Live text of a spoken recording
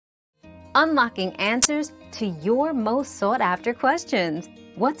unlocking answers to your most sought-after questions.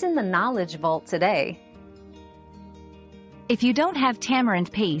 What's in the Knowledge Vault today? If you don't have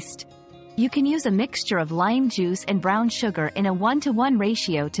tamarind paste, you can use a mixture of lime juice and brown sugar in a 1-to-1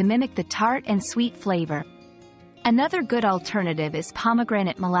 ratio to mimic the tart and sweet flavor. Another good alternative is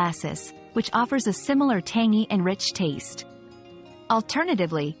pomegranate molasses, which offers a similar tangy and rich taste.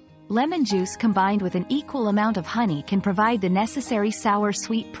 Alternatively, lemon juice combined with an equal amount of honey can provide the necessary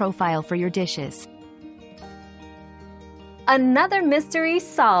sour-sweet profile for your dishes. Another mystery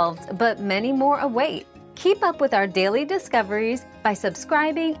solved, but many more await. Keep up with our daily discoveries by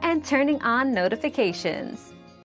subscribing and turning on notifications.